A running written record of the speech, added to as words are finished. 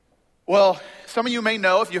Well, some of you may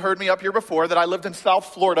know, if you heard me up here before, that I lived in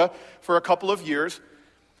South Florida for a couple of years.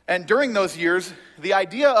 And during those years, the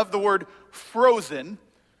idea of the word frozen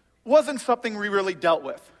wasn't something we really dealt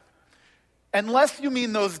with. Unless you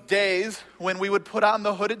mean those days when we would put on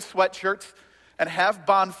the hooded sweatshirts and have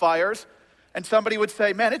bonfires, and somebody would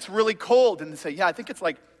say, man, it's really cold. And they say, yeah, I think it's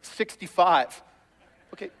like 65.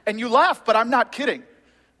 Okay, and you laugh, but I'm not kidding.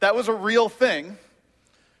 That was a real thing.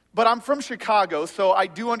 But I'm from Chicago, so I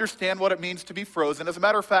do understand what it means to be frozen. As a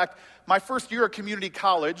matter of fact, my first year at community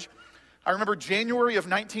college, I remember January of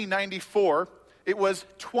 1994, it was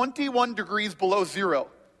 21 degrees below zero.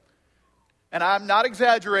 And I'm not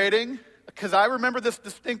exaggerating, because I remember this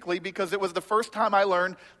distinctly because it was the first time I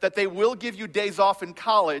learned that they will give you days off in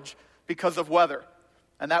college because of weather.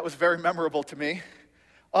 And that was very memorable to me.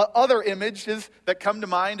 Other images that come to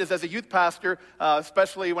mind is as a youth pastor,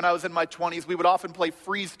 especially when I was in my 20s, we would often play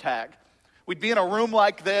freeze tag. We'd be in a room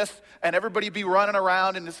like this, and everybody would be running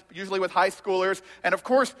around, and it's usually with high schoolers. And of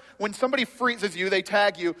course, when somebody freezes you, they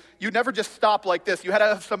tag you, you never just stop like this. You had to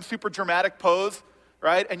have some super dramatic pose,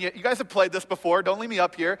 right? And you guys have played this before, don't leave me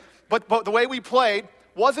up here. But the way we played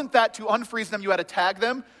wasn't that to unfreeze them, you had to tag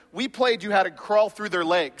them. We played, you had to crawl through their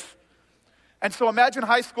legs. And so imagine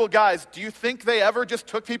high school guys, do you think they ever just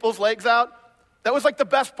took people's legs out? That was like the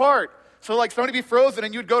best part. So like somebody be frozen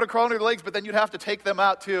and you'd go to crawl under their legs, but then you'd have to take them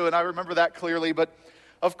out too. And I remember that clearly. But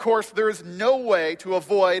of course, there is no way to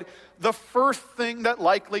avoid the first thing that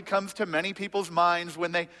likely comes to many people's minds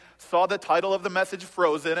when they saw the title of the message,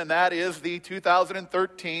 Frozen, and that is the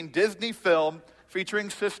 2013 Disney film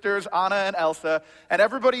featuring sisters Anna and Elsa, and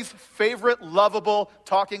everybody's favorite lovable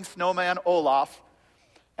talking snowman, Olaf.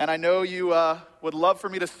 And I know you would love for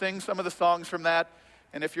me to sing some of the songs from that,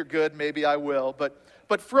 and if you're good, maybe I will.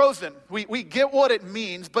 But Frozen, we get what it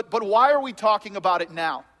means, but why are we talking about it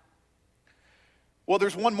now? Well,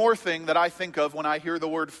 there's one more thing that I think of when I hear the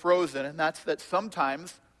word frozen, and that's that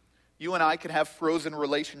sometimes you and I can have frozen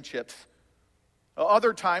relationships.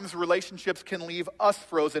 Other times, relationships can leave us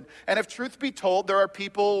frozen. And if truth be told, there are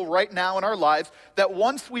people right now in our lives that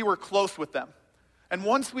once we were close with them, and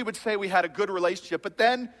once we would say we had a good relationship, but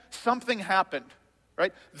then something happened,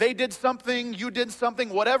 right? They did something, you did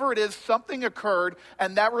something, whatever it is, something occurred,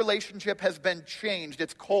 and that relationship has been changed.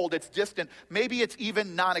 It's cold, it's distant. Maybe it's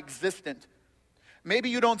even non-existent. Maybe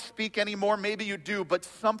you don't speak anymore, maybe you do, but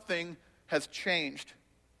something has changed.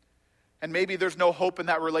 And maybe there's no hope in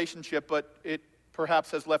that relationship, but it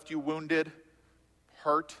perhaps has left you wounded,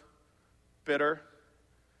 hurt, bitter.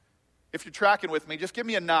 If you're tracking with me, just give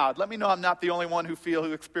me a nod. Let me know I'm not the only one who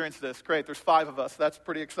experienced this. Great, there's 5 of us. That's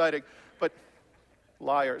pretty exciting. But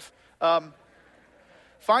liars.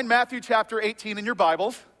 Find Matthew chapter 18 in your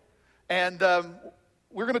Bibles, and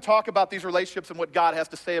we're going to talk about these relationships and what God has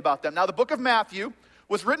to say about them. Now, the book of Matthew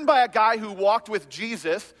was written by a guy who walked with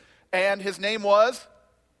Jesus, and his name was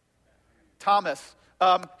Thomas.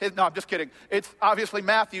 No, I'm just kidding. It's obviously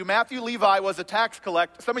Matthew. Matthew Levi was a tax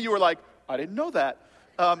collector. Some of you were like, I didn't know that.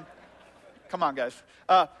 Come on, guys.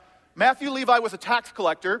 Matthew Levi was a tax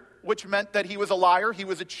collector, which meant that he was a liar, he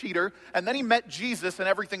was a cheater, and then he met Jesus and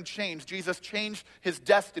everything changed. Jesus changed his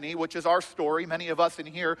destiny, which is our story. Many of us in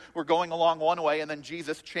here were going along one way, and then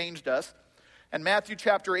Jesus changed us. And Matthew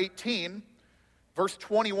chapter 18, verse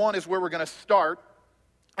 21 is where we're going to start.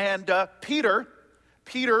 And Peter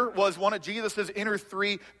was one of Jesus' inner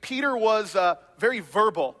 3. Peter was very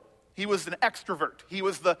verbal. He was an extrovert. He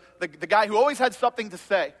was the guy who always had something to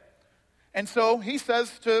say. And so he says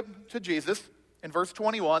to Jesus in verse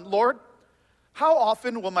 21, Lord, how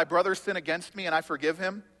often will my brother sin against me and I forgive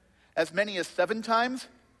him? As many as 7 times?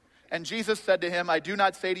 And Jesus said to him, I do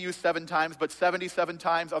not say to you 7 times, but 77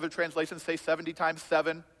 times. Other translations say 70 times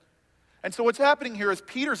 7. And so what's happening here is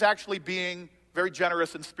Peter's actually being very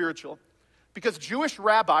generous and spiritual. Because Jewish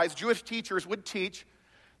rabbis, Jewish teachers would teach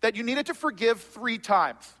that you needed to forgive 3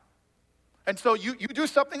 times. And so you do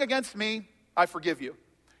something against me, I forgive you.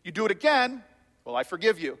 You do it again, well, I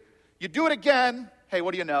forgive you. You do it again, hey,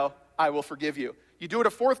 what do you know? I will forgive you. You do it a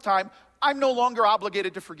 4th time, I'm no longer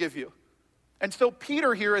obligated to forgive you. And so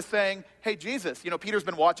Peter here is saying, hey, Jesus, Peter's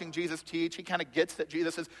been watching Jesus teach. He kind of gets that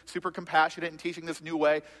Jesus is super compassionate and teaching this new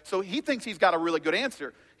way. So he thinks he's got a really good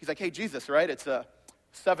answer. He's like, hey, Jesus, right? It's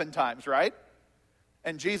 7 times, right?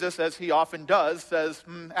 And Jesus, as he often does, says,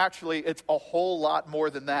 actually, it's a whole lot more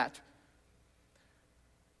than that.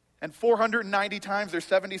 And 490 times, there's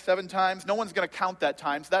 77 times. No one's going to count that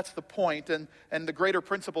times. That's the point. And the greater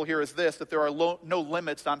principle here is this, that there are no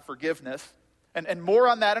limits on forgiveness. And more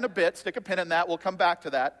on that in a bit. Stick a pin in that. We'll come back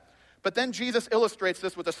to that. But then Jesus illustrates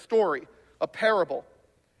this with a story, a parable.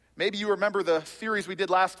 Maybe you remember the series we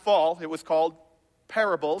did last fall. It was called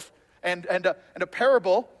Parables. And a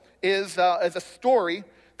parable is a story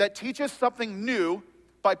that teaches something new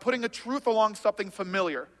by putting a truth along something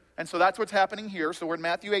familiar. And so that's what's happening here. So we're in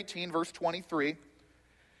Matthew 18, verse 23.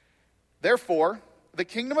 Therefore, the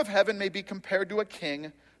kingdom of heaven may be compared to a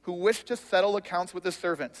king who wished to settle accounts with his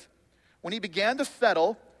servants. When he began to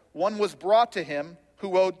settle, one was brought to him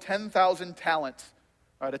who owed 10,000 talents.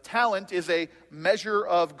 All right, a talent is a measure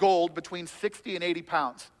of gold between 60 and 80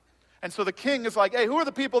 pounds. And so the king is like, hey, who are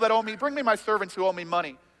the people that owe me? Bring me my servants who owe me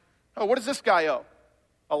money. Oh, what does this guy owe?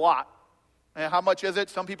 A lot. And how much is it?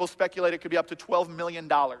 Some people speculate it could be up to $12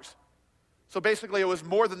 million. So basically it was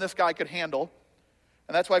more than this guy could handle.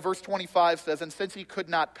 And that's why verse 25 says, and since he could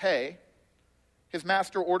not pay, his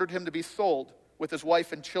master ordered him to be sold with his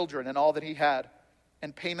wife and children and all that he had,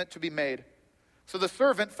 and payment to be made. So the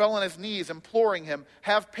servant fell on his knees, imploring him,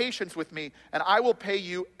 have patience with me, and I will pay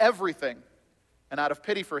you everything. And out of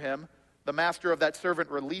pity for him, the master of that servant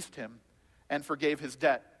released him and forgave his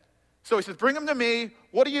debt. So he says, bring him to me.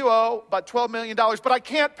 What do you owe? About $12 million, but I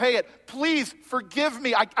can't pay it. Please forgive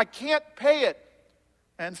me. I can't pay it.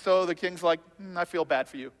 And so the king's like, I feel bad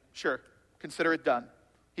for you. Sure, consider it done.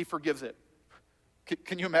 He forgives it.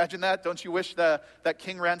 Can you imagine that? Don't you wish that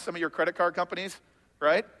king ran some of your credit card companies,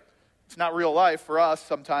 right? It's not real life for us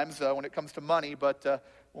sometimes when it comes to money, but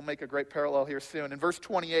we'll make a great parallel here soon. In verse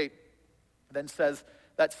 28, then says,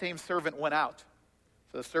 that same servant went out.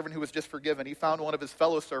 So the servant who was just forgiven, he found one of his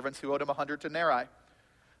fellow servants who owed him 100 denarii.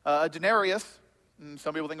 A denarius,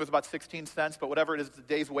 some people think it was about 16 cents, but whatever it is, it's a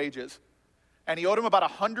day's wages. And he owed him about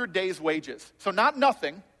 100 days' wages. So not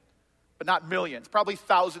nothing, but not millions, probably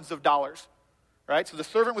thousands of dollars. Right? So the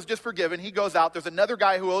servant was just forgiven. He goes out. There's another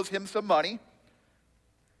guy who owes him some money.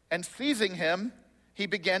 And seizing him, he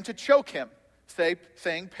began to choke him,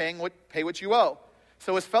 saying, pay what you owe.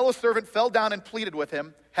 So his fellow servant fell down and pleaded with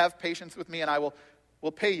him, have patience with me and I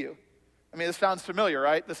will pay you. I mean, this sounds familiar,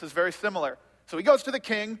 right? This is very similar. So he goes to the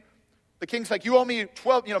king. The king's like, you owe me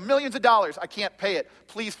millions of dollars. I can't pay it.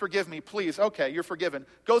 Please forgive me, please. Okay, you're forgiven.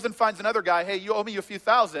 Goes and finds another guy. Hey, you owe me a few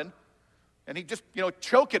thousand. And he just,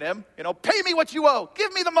 choking him, pay me what you owe.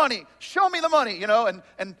 Give me the money. Show me the money,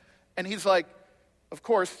 And he's like, of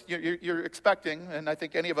course, you're expecting, and I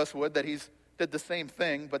think any of us would, that he's did the same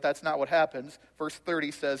thing, but that's not what happens. Verse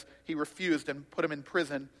 30 says he refused and put him in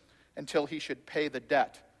prison until he should pay the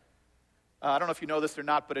debt. I don't know if you know this or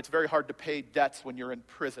not, but it's very hard to pay debts when you're in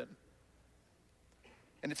prison.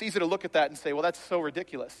 And it's easy to look at that and say, well, that's so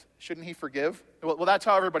ridiculous. Shouldn't he forgive? Well, that's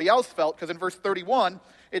how everybody else felt, because in verse 31,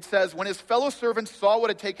 it says, when his fellow servants saw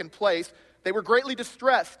what had taken place, they were greatly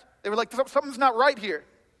distressed. They were like, something's not right here.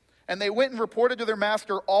 And they went and reported to their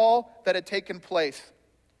master all that had taken place.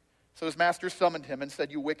 So his master summoned him and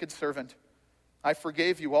said, you wicked servant, I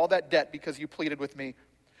forgave you all that debt because you pleaded with me.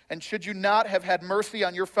 And should you not have had mercy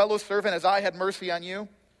on your fellow servant as I had mercy on you?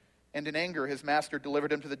 And in anger, his master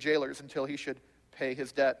delivered him to the jailers until he should pay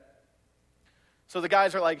his debt. So the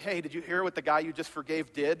guys are like, hey, did you hear what the guy you just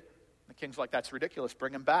forgave did? And the king's like, that's ridiculous.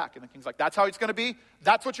 Bring him back. And the king's like, that's how it's going to be?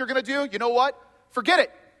 That's what you're going to do? You know what? Forget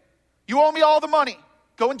it. You owe me all the money.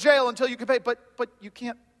 Go in jail until you can pay. But you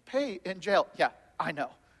can't pay in jail. Yeah, I know.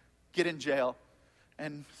 Get in jail.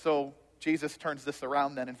 And so Jesus turns this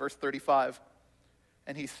around then in verse 35.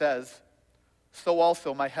 And he says, so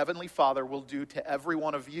also my heavenly Father will do to every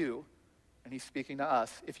one of you, and he's speaking to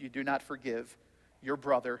us, if you do not forgive your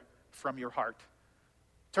brother from your heart.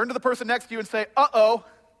 Turn to the person next to you and say, uh-oh.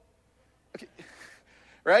 Okay.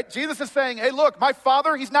 Right? Jesus is saying, hey, look, my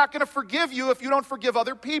Father, he's not going to forgive you if you don't forgive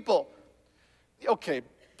other people. Okay,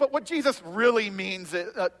 but what Jesus really means is,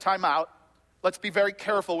 time out. Let's be very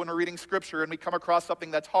careful when we're reading Scripture and we come across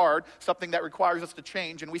something that's hard, something that requires us to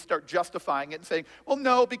change, and we start justifying it and saying, well,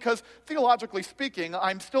 no, because theologically speaking,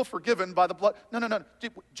 I'm still forgiven by the blood. No.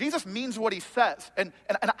 Jesus means what he says. And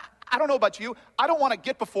I don't know about you. I don't want to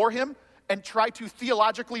get before him and try to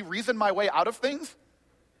theologically reason my way out of things.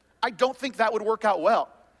 I don't think that would work out well.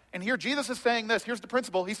 And here Jesus is saying this. Here's the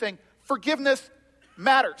principle. He's saying forgiveness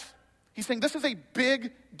matters. He's saying this is a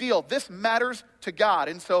big deal. This matters to God.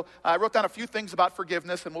 And so I wrote down a few things about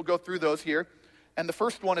forgiveness, and we'll go through those here. And the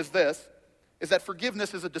first one is this, is that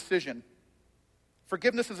forgiveness is a decision.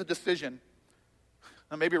 Forgiveness is a decision.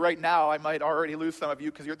 Now maybe right now I might already lose some of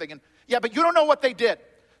you because you're thinking, yeah, but you don't know what they did.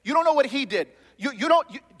 You don't know what he did.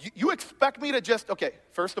 You expect me to just, okay,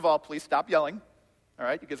 first of all, please stop yelling. All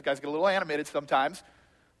right, you guys get a little animated sometimes.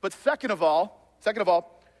 But second of all,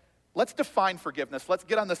 let's define forgiveness. Let's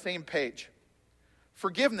get on the same page.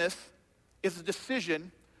 Forgiveness is a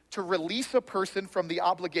decision to release a person from the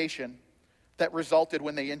obligation that resulted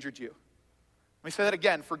when they injured you. Let me say that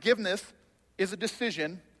again. Forgiveness is a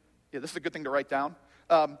decision. Yeah, this is a good thing to write down.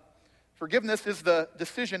 Forgiveness is the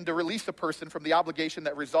decision to release a person from the obligation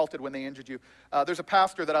that resulted when they injured you. There's a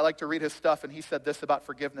pastor that I like to read his stuff, and he said this about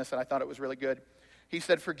forgiveness, and I thought it was really good. He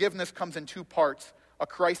said, forgiveness comes in two parts, a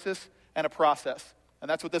crisis and a process. And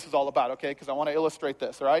that's what this is all about, okay? Because I want to illustrate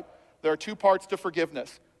this, all right? There are two parts to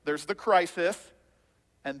forgiveness. There's the crisis,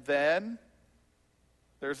 and then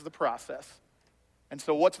there's the process. And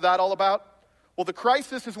so what's that all about? Well, the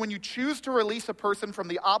crisis is when you choose to release a person from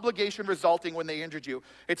the obligation resulting when they injured you.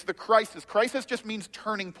 It's the crisis. Crisis just means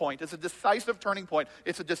turning point. It's a decisive turning point.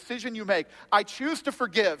 It's a decision you make. I choose to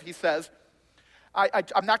forgive, he says.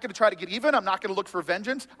 I'm not going to try to get even. I'm not going to look for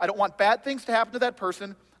vengeance. I don't want bad things to happen to that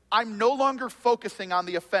person. I'm no longer focusing on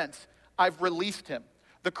the offense. I've released him.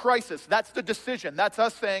 The crisis, that's the decision. That's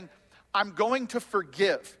us saying, I'm going to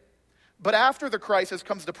forgive. But after the crisis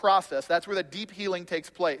comes the process. That's where the deep healing takes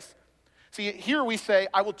place. See, here we say,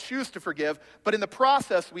 I will choose to forgive, but in the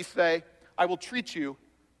process we say, I will treat you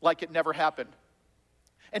like it never happened.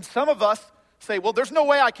 And some of us say, well, there's no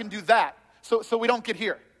way I can do that, so we don't get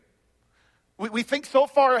here. We think so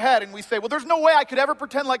far ahead and we say, well, there's no way I could ever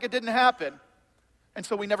pretend like it didn't happen, and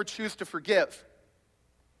so we never choose to forgive.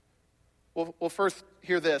 Well, first,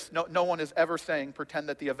 hear this. No one is ever saying pretend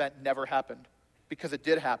that the event never happened, because it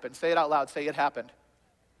did happen. Say it out loud. Say it happened.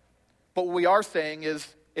 But what we are saying is,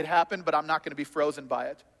 it happened, but I'm not going to be frozen by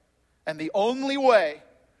it. And the only way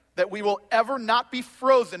that we will ever not be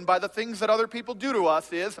frozen by the things that other people do to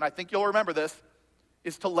us is, and I think you'll remember this,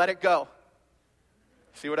 is to let it go.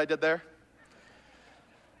 See what I did there?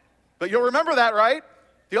 But you'll remember that, right?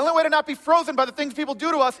 The only way to not be frozen by the things people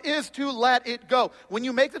do to us is to let it go. When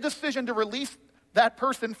you make the decision to release that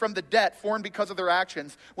person from the debt formed because of their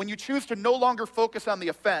actions, when you choose to no longer focus on the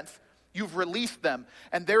offense, you've released them.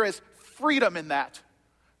 And there is freedom in that.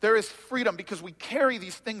 There is freedom because we carry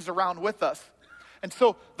these things around with us. And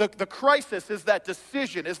so the crisis is that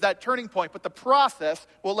decision, is that turning point. But the process,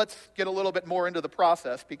 well, let's get a little bit more into the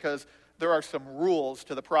process because there are some rules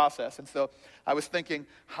to the process. And so I was thinking,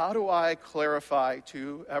 how do I clarify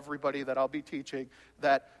to everybody that I'll be teaching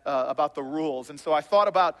that about the rules? And so I thought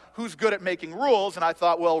about who's good at making rules, and I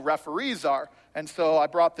thought, well, referees are. And so I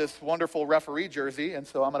brought this wonderful referee jersey, and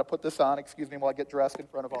so I'm going to put this on, excuse me, while I get dressed in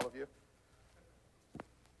front of all of you.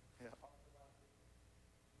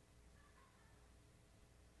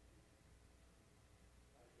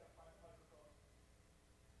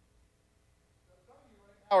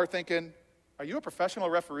 Are thinking, are you a professional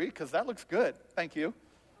referee? Because that looks good. Thank you.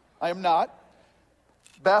 I am not.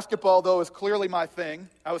 Basketball, though, is clearly my thing.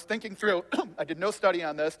 I was thinking through, I did no study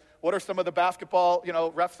on this. What are some of the basketball,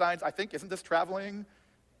 ref signs? I think, isn't this traveling?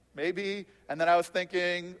 Maybe. And then I was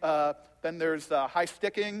thinking, then there's high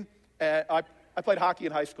sticking. And I played hockey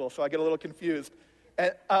in high school, so I get a little confused.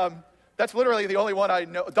 And that's literally the only one I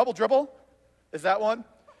know. Double dribble? Is that one?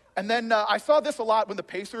 And then I saw this a lot when the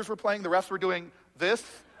Pacers were playing. The refs were doing this.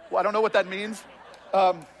 Well, I don't know what that means.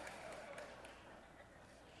 But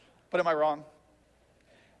am I wrong?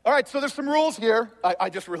 All right, so there's some rules here. I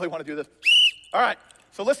just really want to do this. All right,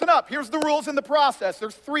 so listen up. Here's the rules in the process.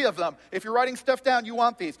 There's 3 of them. If you're writing stuff down, you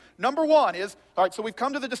want these. Number 1 is, all right, so we've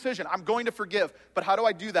come to the decision. I'm going to forgive. But how do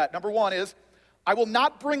I do that? Number 1 is, I will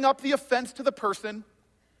not bring up the offense to the person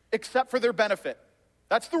except for their benefit.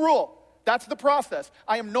 That's the rule. That's the process.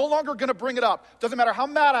 I am no longer going to bring it up. Doesn't matter how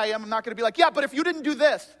mad I am, I'm not going to be like, yeah, but if you didn't do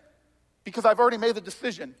this, because I've already made the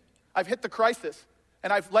decision. I've hit the crisis,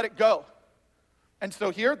 and I've let it go. And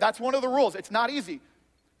so here, that's one of the rules. It's not easy.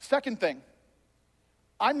 Second thing,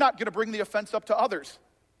 I'm not going to bring the offense up to others.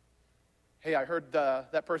 Hey, I heard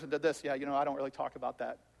that person did this. Yeah, I don't really talk about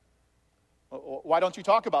that. Why don't you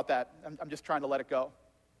talk about that? I'm just trying to let it go.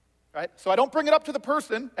 Right? So I don't bring it up to the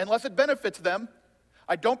person unless it benefits them.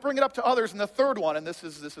 I don't bring it up to others. And the third one, and this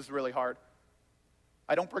is really hard,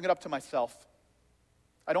 I don't bring it up to myself.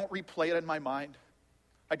 I don't replay it in my mind.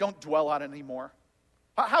 I don't dwell on it anymore.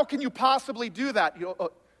 How can you possibly do that? You're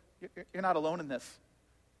not alone in this.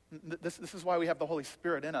 This is why we have the Holy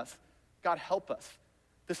Spirit in us. God, help us.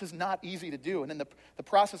 This is not easy to do. And then the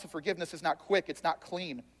process of forgiveness is not quick. It's not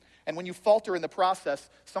clean. And when you falter in the process,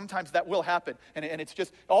 sometimes that will happen. And it's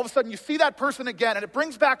just, all of a sudden you see that person again, and it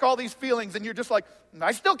brings back all these feelings, and you're just like,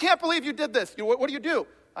 I still can't believe you did this. What do?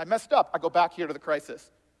 I messed up. I go back here to the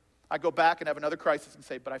crisis. I go back and have another crisis and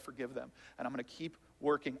say, but I forgive them. And I'm going to keep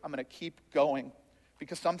working. I'm going to keep going.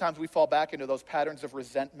 Because sometimes we fall back into those patterns of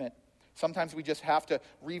resentment. Sometimes we just have to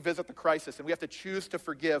revisit the crisis, and we have to choose to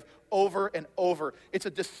forgive over and over. It's a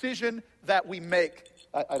decision that we make.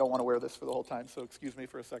 I don't want to wear this for the whole time, so excuse me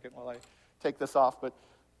for a second while I take this off, but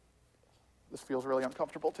this feels really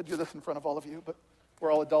uncomfortable to do this in front of all of you, but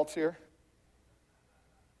we're all adults here.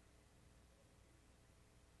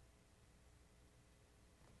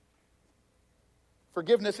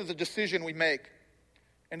 Forgiveness is a decision we make.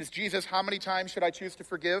 And as Jesus, how many times should I choose to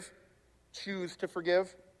forgive? Choose to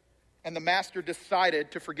forgive. And the master decided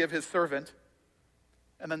to forgive his servant.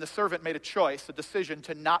 And then the servant made a choice, a decision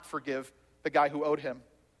to not forgive the guy who owed him.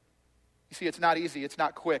 You see, it's not easy. It's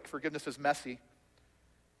not quick. Forgiveness is messy.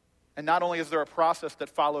 And not only is there a process that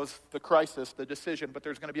follows the crisis, the decision, but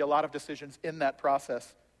there's going to be a lot of decisions in that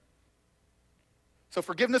process. So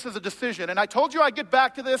forgiveness is a decision. And I told you I'd get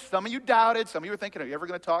back to this. Some of you doubted. Some of you were thinking, are you ever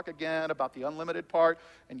going to talk again about the unlimited part?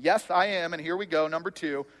 And yes, I am. And here we go. Number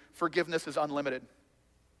 2, forgiveness is unlimited.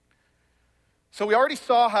 So we already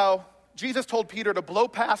saw how Jesus told Peter to blow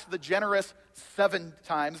past the generous 7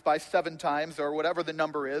 times by 7 times, or whatever the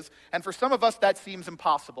number is. And for some of us, that seems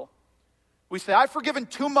impossible. We say, I've forgiven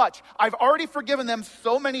too much. I've already forgiven them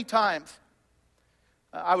so many times.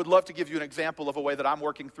 I would love to give you an example of a way that I'm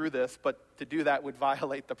working through this, but to do that would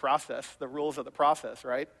violate the process, the rules of the process,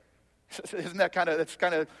 right? Isn't that it's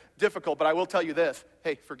kind of difficult, but I will tell you this.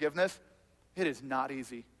 Hey, forgiveness, it is not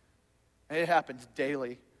easy. It happens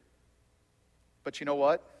daily. But you know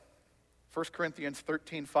what? 1 Corinthians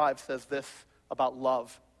 13:5 says this about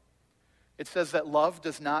love. It says that love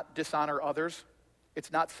does not dishonor others.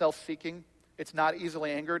 It's not self-seeking. It's not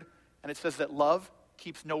easily angered. And it says that love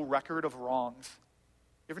keeps no record of wrongs.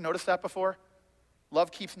 You ever noticed that before? Love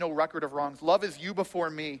keeps no record of wrongs. Love is you before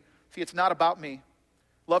me. See, it's not about me.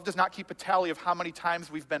 Love does not keep a tally of how many times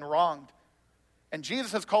we've been wronged. And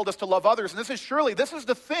Jesus has called us to love others. And this is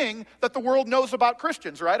the thing that the world knows about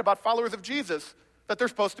Christians, right? About followers of Jesus, that they're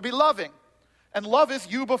supposed to be loving. And love is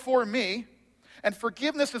you before me. And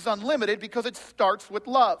forgiveness is unlimited because it starts with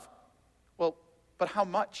love. Well, but how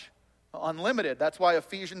much? Unlimited. That's why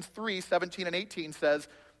Ephesians 3:17 and 18 says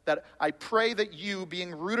that I pray that you,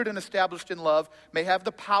 being rooted and established in love, may have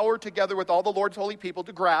the power together with all the Lord's holy people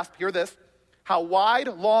to grasp, hear this, how wide,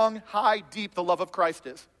 long, high, deep the love of Christ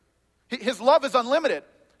is. His love is unlimited.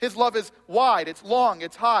 His love is wide, it's long,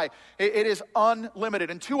 it's high. It is unlimited.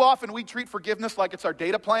 And too often we treat forgiveness like it's our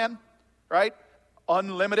data plan, right?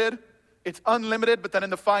 Unlimited. It's unlimited, but then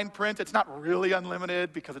in the fine print, it's not really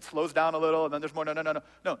unlimited because it slows down a little and then there's more. No.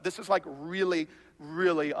 No, this is like really,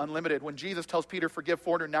 really unlimited. When Jesus tells Peter, forgive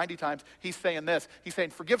 490 times, he's saying this. He's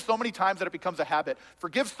saying, forgive so many times that it becomes a habit.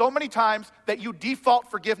 Forgive so many times that you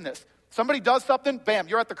default forgiveness. Somebody does something, bam,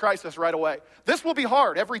 you're at the crisis right away. This will be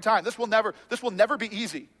hard every time. This will never be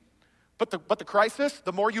easy. But the crisis,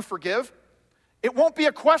 the more you forgive, it won't be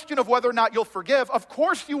a question of whether or not you'll forgive. Of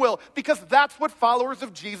course you will, because that's what followers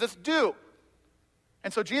of Jesus do.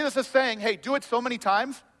 And so Jesus is saying, hey, do it so many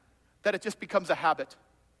times that it just becomes a habit.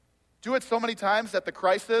 Do it so many times that the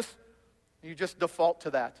crisis, you just default to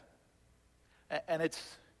that. And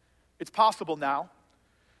it's possible now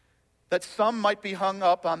that some might be hung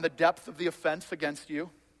up on the depth of the offense against you,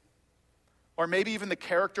 or maybe even the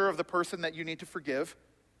character of the person that you need to forgive.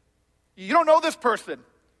 You don't know this person.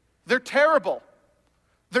 They're terrible.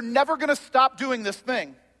 They're never going to stop doing this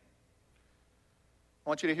thing. I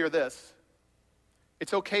want you to hear this.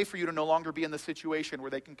 It's okay for you to no longer be in the situation where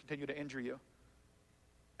they can continue to injure you.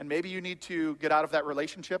 And maybe you need to get out of that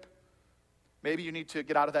relationship. Maybe you need to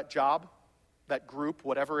get out of that job, that group,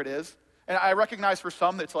 whatever it is. And I recognize for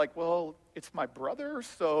some it's like, well, it's my brother,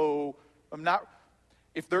 so I'm not.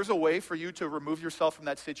 If there's a way for you to remove yourself from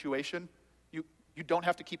that situation, you don't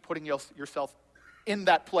have to keep putting yourself in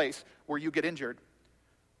that place where you get injured.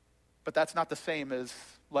 But that's not the same as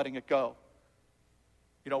letting it go.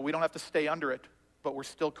 We don't have to stay under it, but we're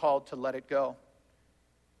still called to let it go.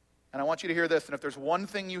 And I want you to hear this, and if there's one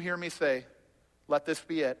thing you hear me say, let this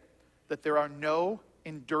be it, that there are no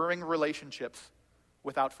enduring relationships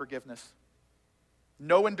without forgiveness.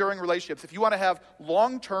 No enduring relationships. If you want to have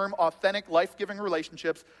long-term, authentic, life-giving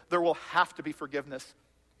relationships, there will have to be forgiveness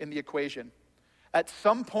in the equation. At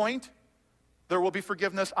some point, there will be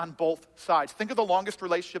forgiveness on both sides. Think of the longest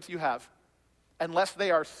relationships you have. Unless they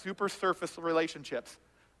are super surface relationships,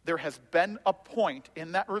 there has been a point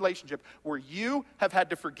in that relationship where you have had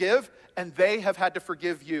to forgive and they have had to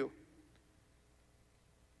forgive you.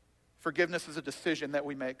 Forgiveness is a decision that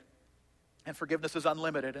we make. And forgiveness is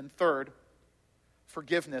unlimited. And third,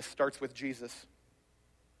 forgiveness starts with Jesus.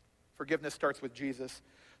 Forgiveness starts with Jesus.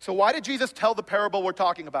 So why did Jesus tell the parable we're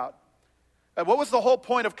talking about? What was the whole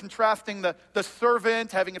point of contrasting the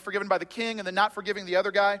servant having it forgiven by the king and then not forgiving the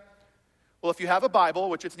other guy? Well, if you have a Bible,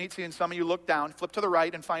 which it's neat seeing some of you look down, flip to the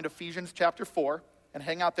right and find Ephesians chapter 4 and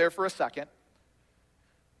hang out there for a second.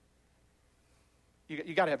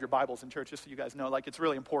 You got to have your Bibles in church, just so you guys know. It's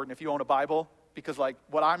really important if you own a Bible, because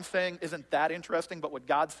what I'm saying isn't that interesting, but what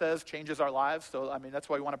God says changes our lives. So, that's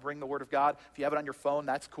why we want to bring the Word of God. If you have it on your phone,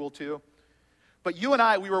 that's cool too. But you and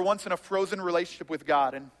I, we were once in a frozen relationship with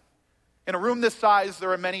God. And in a room this size,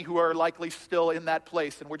 there are many who are likely still in that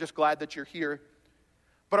place, and we're just glad that you're here.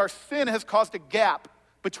 But our sin has caused a gap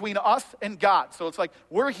between us and God. So it's like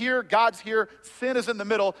we're here, God's here, sin is in the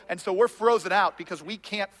middle, and so we're frozen out because we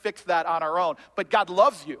can't fix that on our own. But God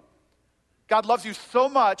loves you. God loves you so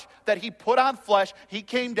much that he put on flesh, he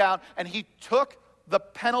came down, and he took the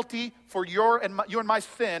penalty for your and my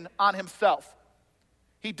sin on himself.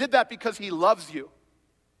 He did that because he loves you.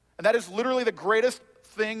 And that is literally the greatest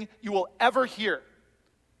thing you will ever hear.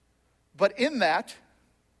 But in that,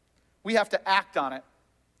 we have to act on it.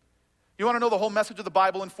 You want to know the whole message of the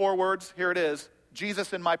Bible in 4 words? Here it is.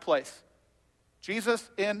 Jesus in my place. Jesus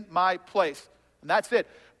in my place. And that's it.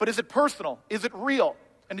 But is it personal? Is it real?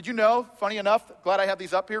 And did you know, funny enough, glad I have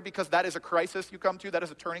these up here, because that is a crisis you come to. That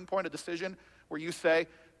is a turning point, a decision where you say,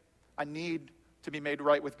 I need to be made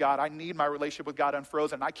right with God. I need my relationship with God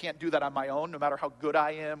unfrozen. I can't do that on my own, no matter how good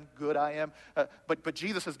I am. But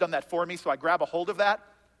Jesus has done that for me, so I grab a hold of that.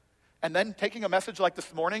 And then taking a message like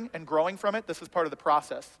this morning and growing from it, this is part of the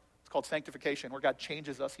process. It's called sanctification, where God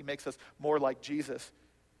changes us. He makes us more like Jesus.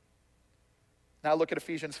 Now look at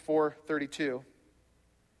Ephesians 4:32.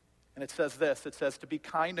 And it says this. It says, to be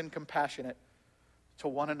kind and compassionate to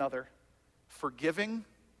one another, forgiving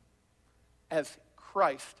as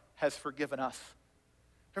Christ has forgiven us.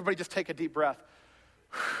 Everybody just take a deep breath.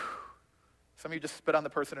 Some of you just spit on the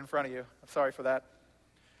person in front of you. I'm sorry for that.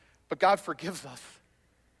 But God forgives us.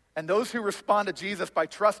 And those who respond to Jesus by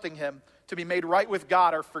trusting him to be made right with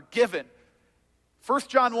God are forgiven. 1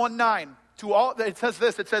 John 1:9, it says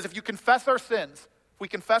this, it says, if you confess our sins, we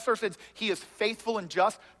confess our sins, he is faithful and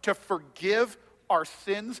just to forgive our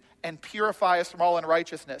sins and purify us from all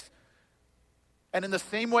unrighteousness. And in the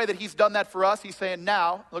same way that he's done that for us, he's saying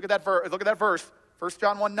now, look at that verse, 1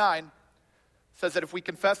 John 1:9 says that if we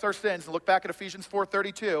confess our sins, and look back at Ephesians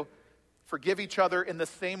 4:32, forgive each other in the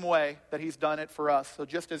same way that he's done it for us. So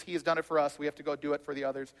just as he has done it for us, we have to go do it for the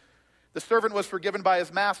others. The servant was forgiven by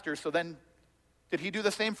his master, so then did he do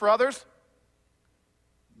the same for others?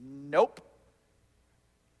 Nope.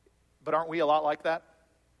 But aren't we a lot like that?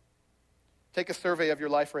 Take a survey of your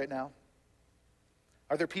life right now.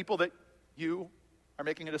 Are there people that you are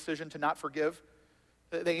making a decision to not forgive?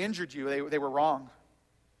 They injured you. They were wrong.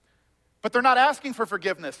 But they're not asking for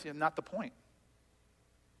forgiveness. Not the point.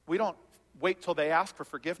 We don't wait till they ask for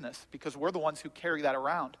forgiveness because we're the ones who carry that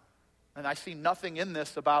around. And I see nothing in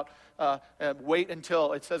this about wait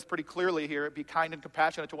until, it says pretty clearly here, be kind and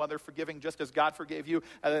compassionate to one another, forgiving just as God forgave you,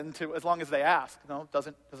 and then as long as they ask. No, it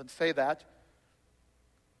doesn't say that.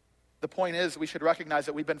 The point is, we should recognize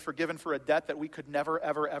that we've been forgiven for a debt that we could never,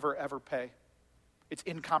 ever, ever, ever pay. It's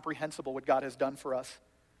incomprehensible what God has done for us.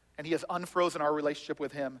 And he has unfrozen our relationship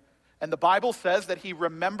with him. And the Bible says that he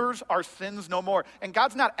remembers our sins no more. And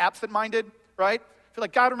God's not absent-minded, right? If you're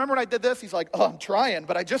like, God, remember when I did this? He's like, oh, I'm trying,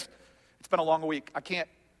 but it's been a long week. I can't.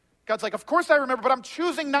 God's like, of course I remember, but I'm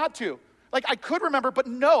choosing not to. Like, I could remember, but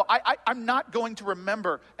no, I'm not going to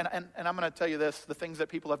remember. And I'm going to tell you this, the things that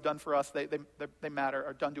people have done for us, they matter,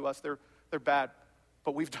 are done to us. They're bad.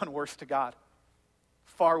 But we've done worse to God.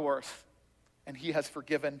 Far worse. And he has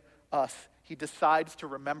forgiven us. He decides to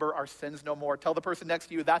remember our sins no more. Tell the person next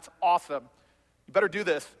to you, that's awesome. You better do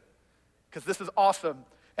this, because this is awesome.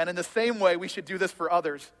 And in the same way, we should do this for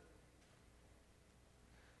others.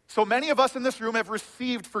 So many of us in this room have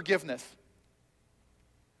received forgiveness.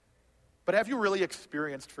 But have you really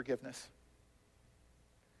experienced forgiveness?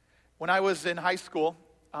 When I was in high school,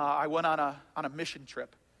 I went on a mission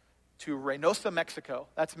trip to Reynosa, Mexico.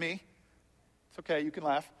 That's me. It's okay, you can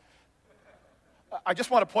laugh. I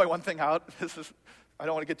just want to point one thing out. I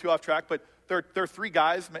don't want to get too off track, but there are 3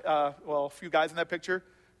 guys, a few guys in that picture.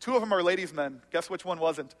 2 of them are ladies' men. Guess which one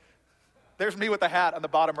wasn't? There's me with the hat on the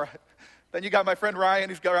bottom right. Then you got my friend Ryan,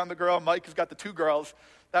 he's got around the girl. Mike has got the 2 girls.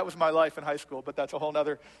 That was my life in high school, but that's a whole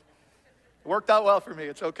nother. It worked out well for me.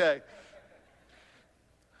 It's okay.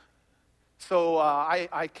 So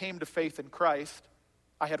I came to faith in Christ.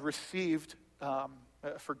 I had received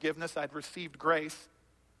forgiveness. I had received grace.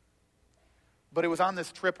 But it was on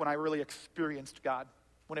this trip when I really experienced God,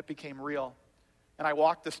 when it became real. And I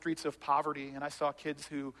walked the streets of poverty, and I saw kids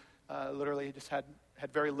who literally just had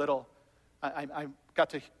very little. I got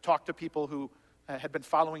to talk to people who had been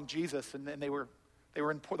following Jesus, and they were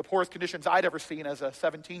in the poorest conditions I'd ever seen as a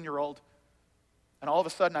 17-year-old. And all of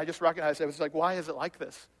a sudden, I just recognized, I was like, why is it like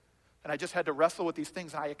this? And I just had to wrestle with these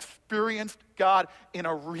things, and I experienced God in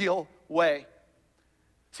a real way.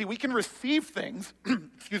 See, we can receive things,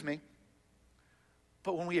 excuse me,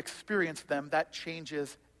 but when we experience them, that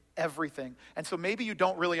changes everything. And so maybe you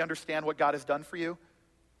don't really understand what God has done for you.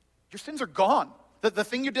 Your sins are gone. The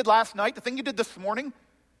thing you did last night, the thing you did this morning,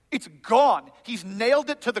 it's gone. He's nailed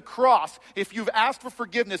it to the cross. If you've asked for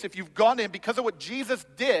forgiveness, if you've gone to him because of what Jesus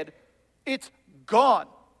did, it's gone.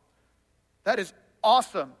 That is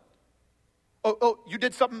awesome. Oh, you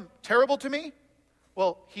did something terrible to me?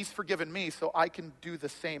 Well, he's forgiven me, so I can do the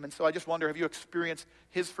same. And so I just wonder, have you experienced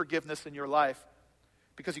his forgiveness in your life?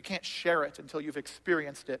 Because you can't share it until you've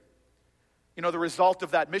experienced it. You know, the result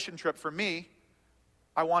of that mission trip for me,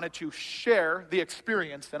 I wanted to share the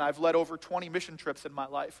experience, and I've led over 20 mission trips in my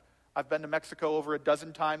life. I've been to Mexico over a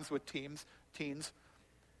dozen times with teens,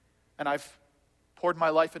 and I've poured my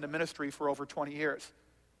life into ministry for over 20 years.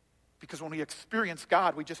 Because when we experience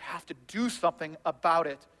God, we just have to do something about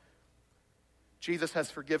it. Jesus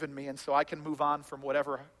has forgiven me, and so I can move on from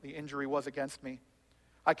whatever the injury was against me.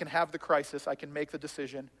 I can have the crisis. I can make the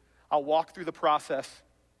decision. I'll walk through the process.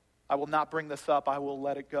 I will not bring this up. I will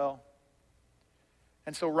let it go.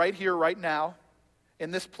 And so right here, right now, in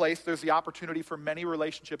this place, there's the opportunity for many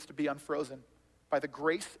relationships to be unfrozen by the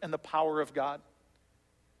grace and the power of God.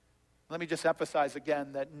 Let me just emphasize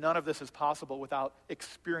again that none of this is possible without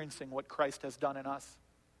experiencing what Christ has done in us.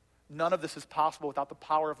 None of this is possible without the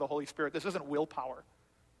power of the Holy Spirit. This isn't willpower,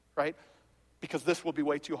 right? Because this will be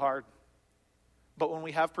way too hard. But when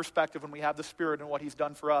we have perspective, when we have the Spirit and what he's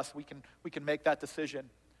done for us, we can make that decision.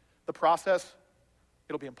 The process,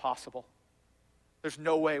 it'll be impossible. There's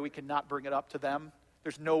no way we can not bring it up to them.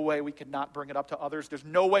 There's no way we can not bring it up to others. There's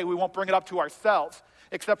no way we won't bring it up to ourselves,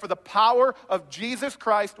 except for the power of Jesus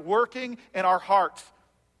Christ working in our hearts.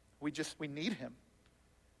 We need him.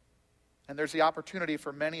 And there's the opportunity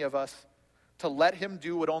for many of us to let him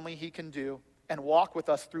do what only he can do and walk with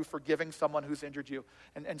us through forgiving someone who's injured you.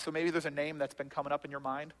 And so maybe there's a name that's been coming up in your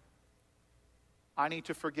mind. I need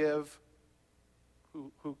to forgive.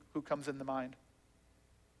 Who comes in the mind?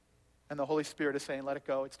 And the Holy Spirit is saying, let it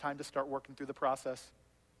go. It's time to start working through the process.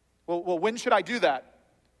 Well, when should I do that?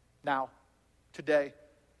 Now, today.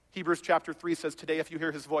 Hebrews chapter 3 says, today if you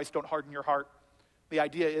hear his voice, don't harden your heart. The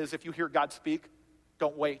idea is if you hear God speak,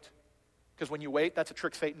 don't wait. Because when you wait, that's a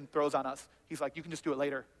trick Satan throws on us. He's like, you can just do it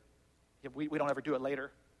later. Yeah, we don't ever do it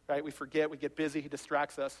later, right? We forget, we get busy, he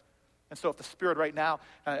distracts us. And so if the Spirit right now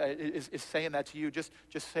is saying that to you, just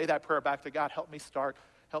say that prayer back to God. Help me start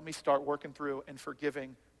working through and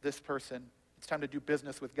forgiving this person. It's time to do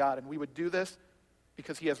business with God. And we would do this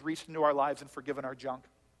because he has reached into our lives and forgiven our junk.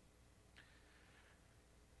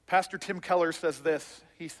 Pastor Tim Keller says this.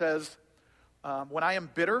 He says, when I am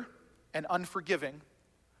bitter and unforgiving,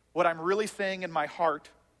 what I'm really saying in my heart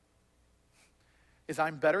is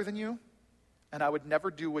I'm better than you, and I would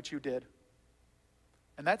never do what you did.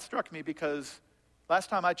 And that struck me because last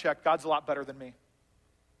time I checked, God's a lot better than me.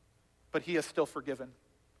 But he is still forgiven.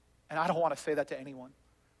 And I don't want to say that to anyone.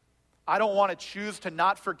 I don't want to choose to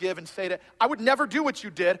not forgive and say that, I would never do what you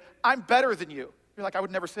did. I'm better than you. You're like, I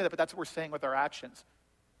would never say that, but that's what we're saying with our actions.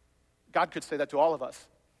 God could say that to all of us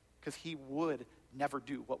because he would never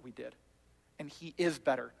do what we did. And he is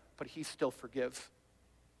better, but he still forgives.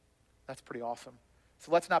 That's pretty awesome.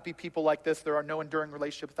 So let's not be people like this. There are no enduring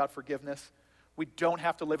relationships without forgiveness. We don't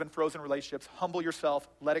have to live in frozen relationships. Humble yourself,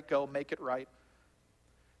 let it go, make it right.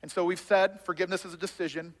 And so we've said forgiveness is a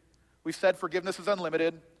decision. We've said forgiveness is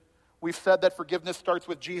unlimited. We've said that forgiveness starts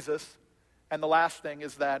with Jesus. And the last thing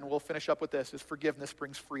is that, and we'll finish up with this, is forgiveness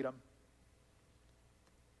brings freedom.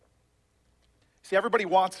 See, everybody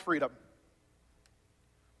wants freedom.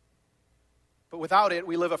 But without it,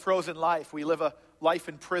 we live a frozen life. We live a life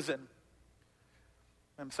in prison.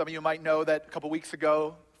 And some of you might know that a couple weeks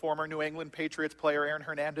ago, former New England Patriots player Aaron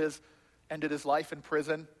Hernandez ended his life in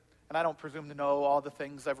prison. And I don't presume to know all the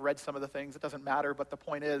things. I've read some of the things. It doesn't matter. But the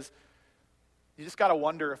point is, you just got to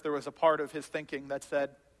wonder if there was a part of his thinking that said,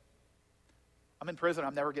 I'm in prison.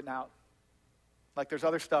 I'm never getting out. Like there's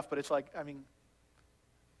other stuff, but it's like, I mean,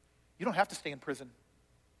 you don't have to stay in prison.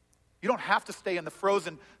 You don't have to stay in the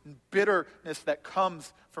frozen bitterness that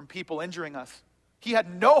comes from people injuring us. He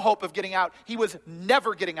had no hope of getting out. He was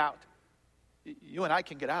never getting out. You and I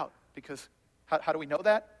can get out because how do we know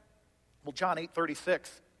that? Well, John 8:36,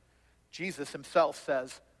 Jesus himself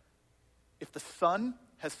says, if the Son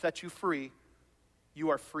has set you free, you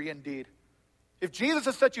are free indeed. If Jesus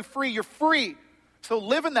has set you free, you're free. So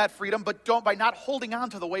live in that freedom, but don't by not holding on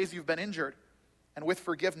to the ways you've been injured. And with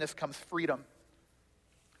forgiveness comes freedom.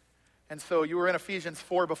 And so you were in Ephesians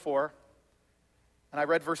 4 before, and I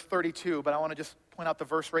read verse 32, but I want to just point out the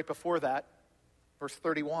verse right before that, verse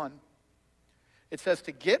 31. It says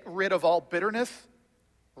to get rid of all bitterness,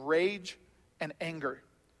 rage, and anger,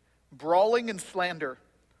 brawling and slander,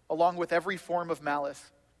 along with every form of malice.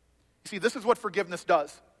 You see, this is what forgiveness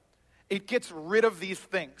does. It gets rid of these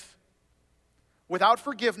things. Without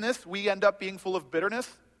forgiveness, we end up being full of bitterness,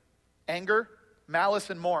 anger, malice,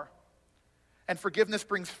 and more. And forgiveness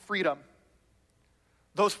brings freedom.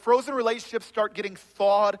 Those frozen relationships start getting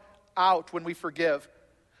thawed out when we forgive.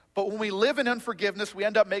 But when we live in unforgiveness, we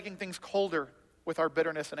end up making things colder with our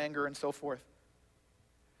bitterness and anger and so forth.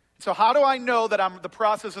 So how do I know that the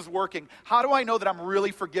process is working? How do I know that I'm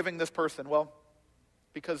really forgiving this person? Well,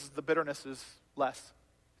 because the bitterness is less.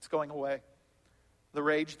 It's going away. The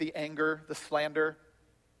rage, the anger, the slander.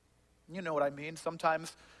 You know what I mean.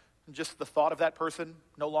 Sometimes just the thought of that person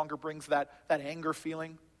no longer brings that anger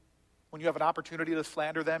feeling. When you have an opportunity to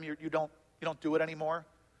slander them, you don't do it anymore.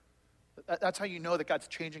 That's how you know that God's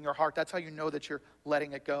changing your heart. That's how you know that you're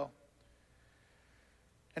letting it go.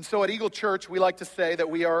 And so at Eagle Church, we like to say that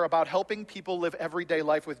we are about helping people live everyday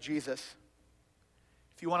life with Jesus.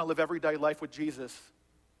 If you want to live everyday life with Jesus,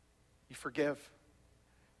 you forgive.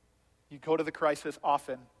 You go to the crisis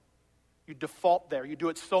often. You default there. You do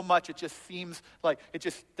it so much it just seems like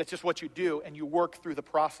that's just what you do, and you work through the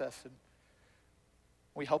process. And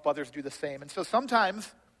we help others do the same. And so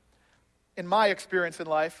sometimes, in my experience in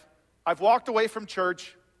life, I've walked away from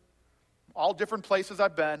church, all different places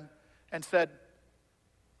I've been, and said,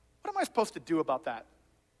 what am I supposed to do about that?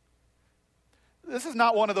 This is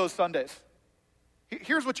not one of those Sundays.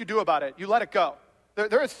 Here's what you do about it. You let it go.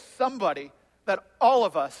 There is somebody that all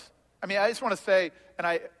of us, I just want to say, and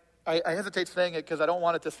I hesitate saying it because I don't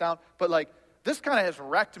want it to sound, but this kind of has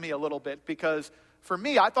wrecked me a little bit, because for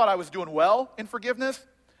me, I thought I was doing well in forgiveness,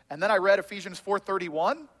 and then I read Ephesians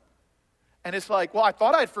 4:31, and it's like, well, I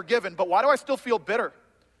thought I'd forgiven, but why do I still feel bitter?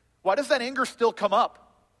 Why does that anger still come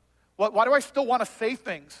up? Why do I still want to say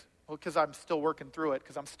things? Well, because I'm still working through it,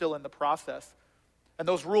 because I'm still in the process. And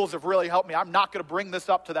those rules have really helped me. I'm not going to bring this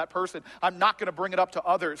up to that person. I'm not going to bring it up to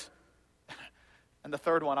others. And the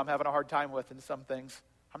third one I'm having a hard time with in some things.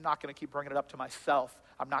 I'm not going to keep bringing it up to myself.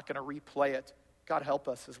 I'm not going to replay it. God help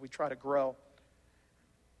us as we try to grow.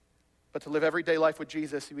 But to live everyday life with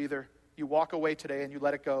Jesus, you walk away today and you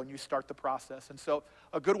let it go and you start the process. And so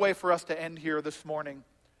a good way for us to end here this morning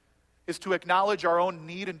is to acknowledge our own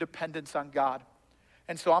need and dependence on God.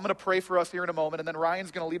 And so I'm going to pray for us here in a moment, and then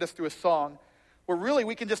Ryan's going to lead us through a song where really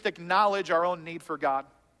we can just acknowledge our own need for God.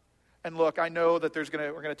 And look, I know that we're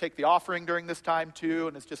going to take the offering during this time too,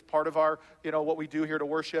 and it's just part of our, what we do here to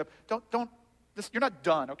worship. You're not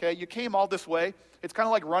done, okay? You came all this way. It's kind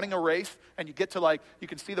of like running a race, and you get to you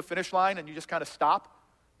can see the finish line, and you just kind of stop.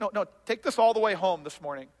 No, take this all the way home this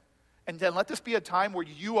morning. And then let this be a time where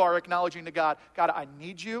you are acknowledging to God, God, I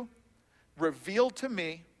need you. Reveal to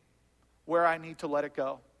me where I need to let it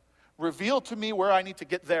go. Reveal to me where I need to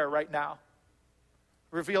get there right now.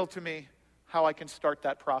 Reveal to me how I can start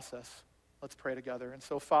that process. Let's pray together. And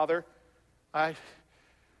so, Father, I'm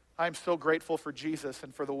so grateful for Jesus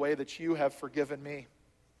and for the way that you have forgiven me.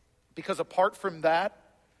 Because apart from that,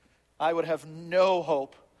 I would have no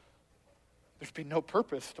hope. There'd be no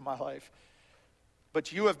purpose to my life.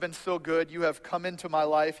 But you have been so good. You have come into my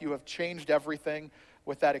life. You have changed everything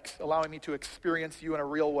with that, allowing me to experience you in a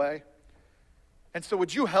real way. And so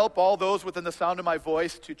would you help all those within the sound of my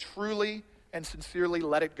voice to truly and sincerely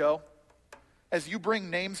let it go? As you bring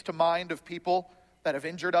names to mind of people that have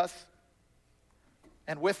injured us.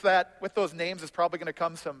 And with those names is probably going to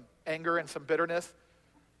come some anger and some bitterness.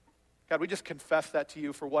 God, we just confess that to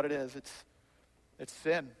you for what it is. It's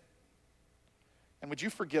sin. And would you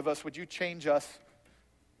forgive us? Would you change us?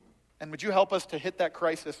 And would you help us to hit that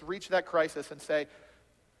crisis, reach that crisis and say,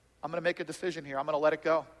 I'm going to make a decision here. I'm going to let it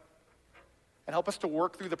go. And help us to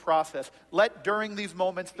work through the process. Let during these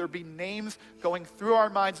moments there be names going through our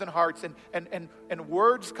minds and hearts and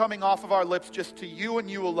words coming off of our lips just to you and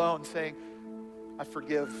you alone saying, I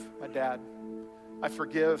forgive my dad. I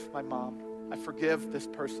forgive my mom. I forgive this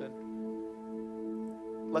person.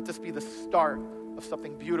 Let this be the start of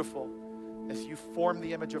something beautiful as you form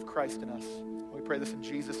the image of Christ in us. We pray this in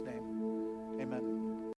Jesus' name. Amen.